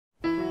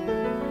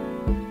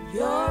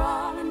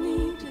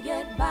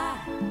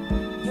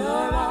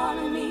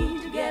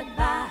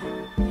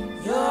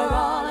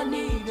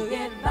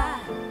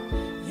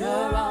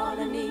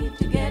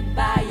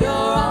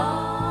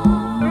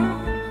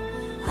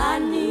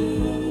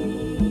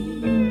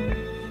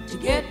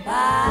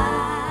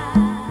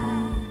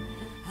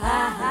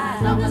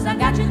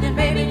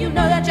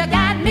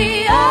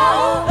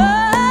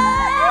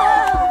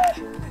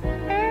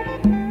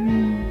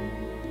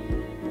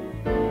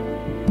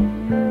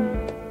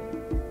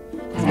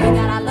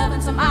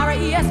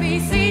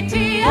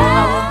R-E-S-P-C-T-O.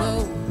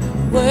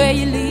 Where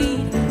you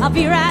lead, I'll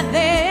be right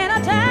there in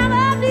a time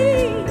of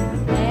need.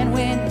 And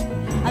when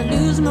I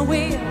lose my will,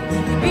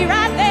 you'll be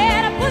right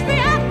there to push me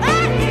up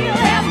that hill.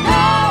 There's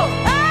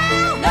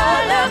no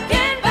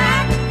looking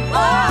back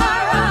for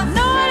us.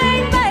 No, it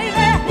ain't,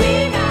 baby. We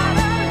got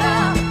a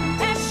love,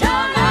 and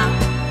sure enough,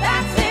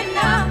 that's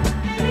enough.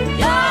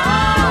 You're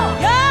all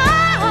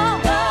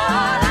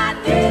I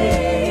need.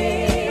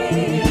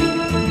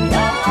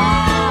 You're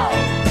all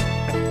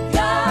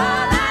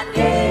I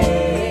need.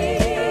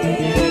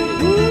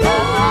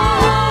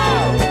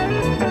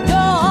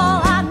 You're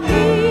all I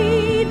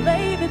need,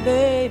 baby,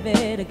 baby,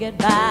 to get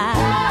by.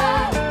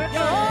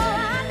 You're all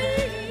I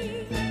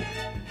need.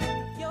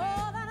 You're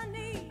all that I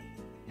need.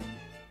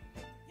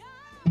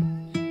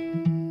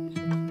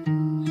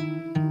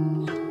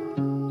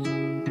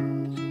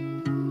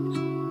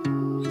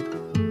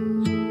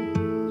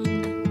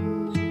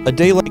 A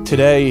day like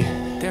today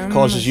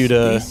causes you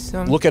to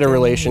look at a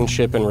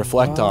relationship and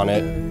reflect on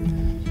it.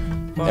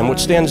 And what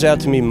stands out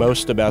to me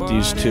most about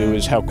these two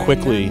is how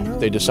quickly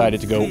they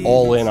decided to go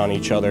all in on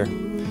each other,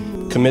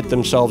 commit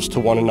themselves to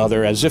one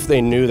another as if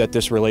they knew that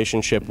this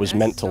relationship was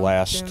meant to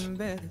last.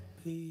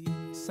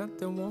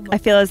 I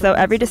feel as though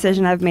every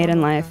decision I've made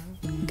in life,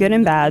 good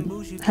and bad,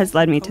 has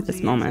led me to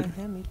this moment.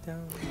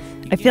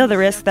 I feel the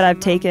risks that I've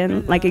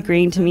taken, like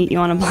agreeing to meet you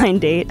on a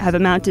blind date, have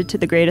amounted to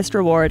the greatest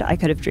reward I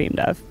could have dreamed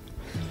of.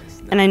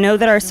 And I know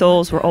that our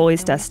souls were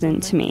always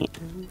destined to meet,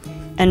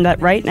 and that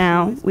right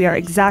now we are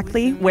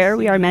exactly where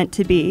we are meant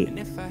to be,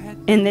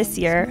 in this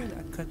year,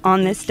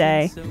 on this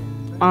day,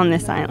 on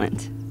this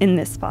island, in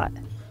this spot.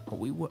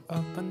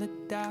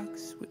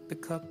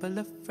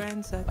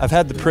 I've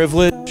had the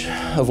privilege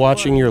of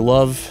watching your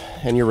love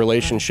and your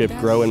relationship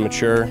grow and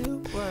mature,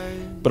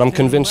 but I'm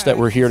convinced that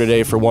we're here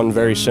today for one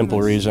very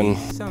simple reason,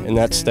 and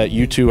that's that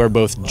you two are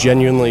both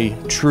genuinely,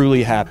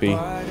 truly happy,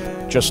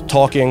 just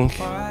talking,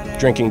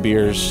 drinking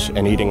beers,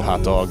 and eating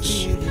hot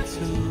dogs.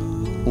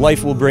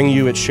 Life will bring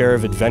you its share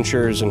of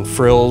adventures and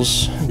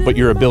frills, but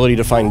your ability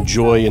to find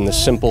joy in the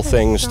simple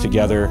things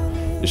together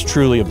is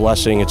truly a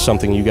blessing. It's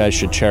something you guys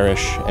should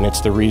cherish, and it's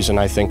the reason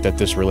I think that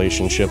this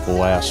relationship will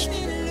last.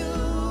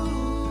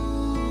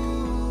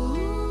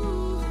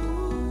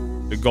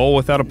 A goal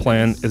without a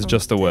plan is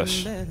just a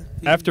wish.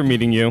 After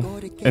meeting you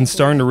and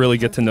starting to really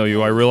get to know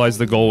you, I realized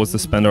the goal was to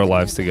spend our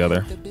lives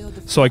together.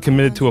 So I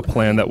committed to a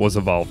plan that was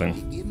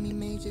evolving.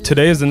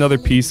 Today is another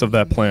piece of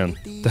that plan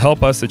to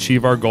help us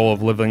achieve our goal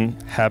of living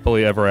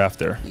happily ever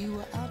after.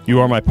 You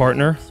are my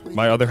partner,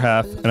 my other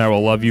half, and I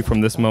will love you from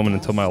this moment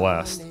until my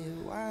last.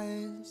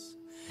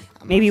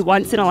 Maybe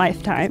once in a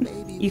lifetime,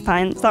 you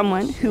find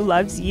someone who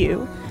loves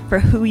you for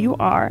who you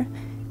are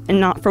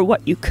and not for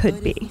what you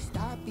could be.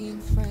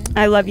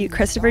 I love you,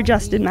 Christopher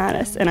Justin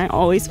Mattis, and I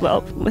always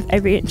will with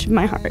every inch of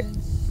my heart.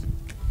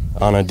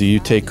 Anna, do you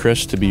take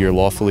Chris to be your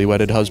lawfully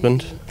wedded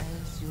husband?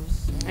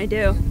 I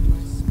do.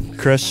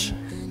 Chris,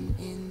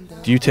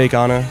 do you take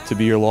Anna to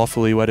be your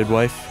lawfully wedded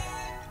wife?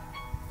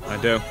 I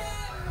do.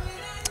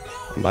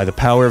 And by the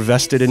power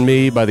vested in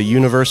me by the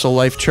Universal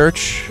Life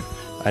Church,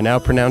 I now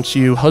pronounce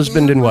you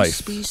husband and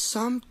wife.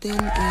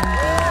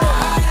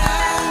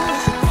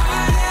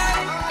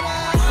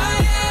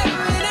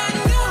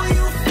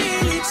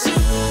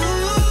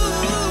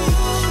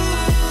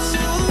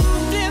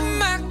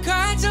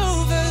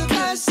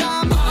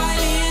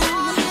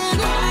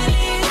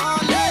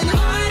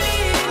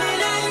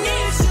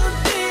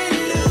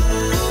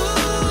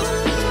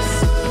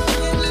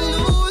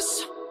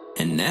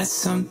 That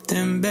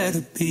something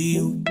better be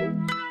you.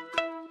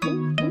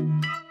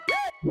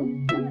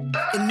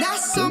 And that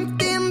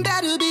something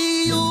better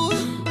be you.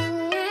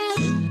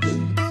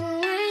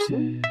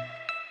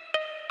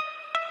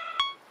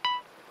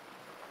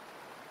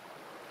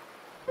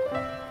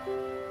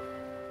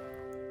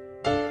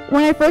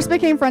 When I first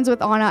became friends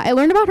with Anna, I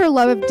learned about her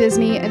love of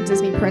Disney and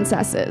Disney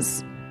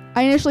princesses.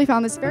 I initially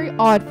found this very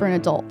odd for an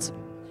adult.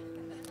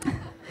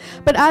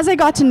 But as I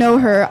got to know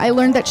her, I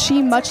learned that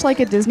she, much like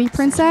a Disney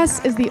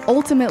princess, is the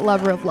ultimate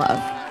lover of love.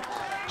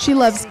 She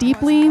loves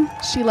deeply,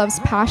 she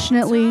loves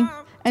passionately,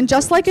 and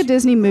just like a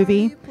Disney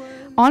movie,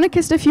 Anna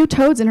kissed a few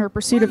toads in her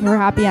pursuit of her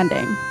happy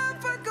ending.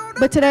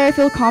 But today I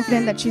feel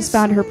confident that she's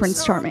found her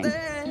Prince Charming.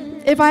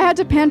 If I had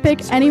to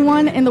handpick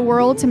anyone in the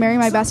world to marry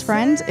my best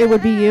friend, it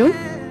would be you.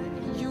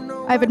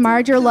 I've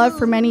admired your love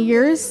for many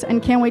years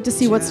and can't wait to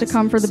see what's to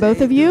come for the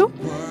both of you.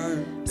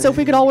 So if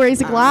we could all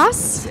raise a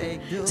glass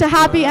to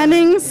happy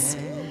endings,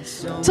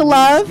 to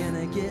love,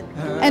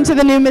 and to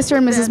the new Mr.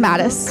 and Mrs.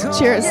 Mattis.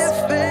 Cheers.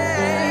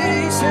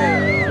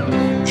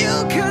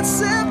 You could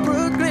set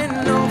Brooklyn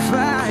on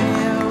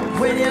fire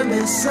when you're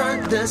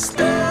misunderstood.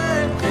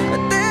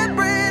 But that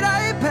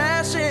bright-eyed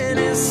passion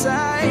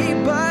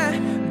inside, but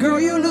girl,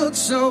 you look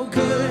so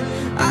good.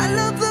 I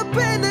love the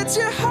pain that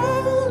you're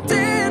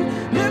holding.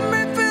 Let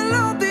me feel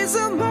all these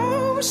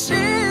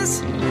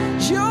emotions.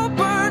 You're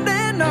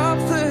burning up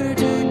third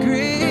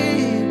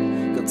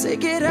degree. Go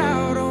take it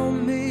out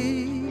on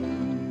me.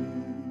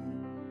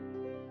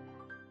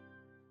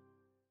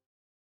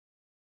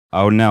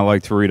 I would now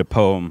like to read a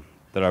poem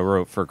that I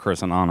wrote for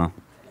Chris and Anna.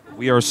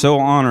 We are so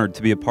honored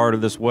to be a part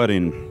of this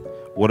wedding.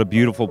 What a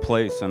beautiful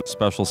place and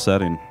special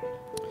setting.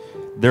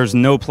 There's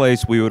no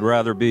place we would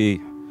rather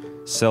be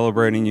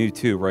celebrating you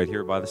two right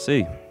here by the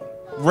sea.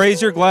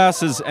 Raise your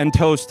glasses and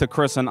toast to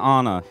Chris and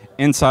Anna.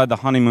 Inside the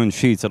honeymoon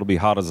sheets, it'll be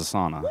hot as a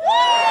sauna.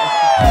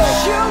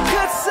 You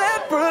could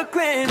set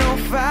Brooklyn on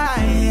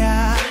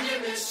fire. When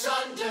you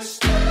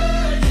misunderstood.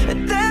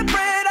 That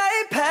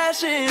bright-eyed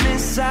passion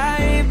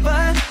inside,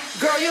 but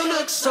girl, you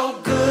look so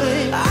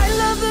good. I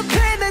love the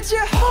pain that you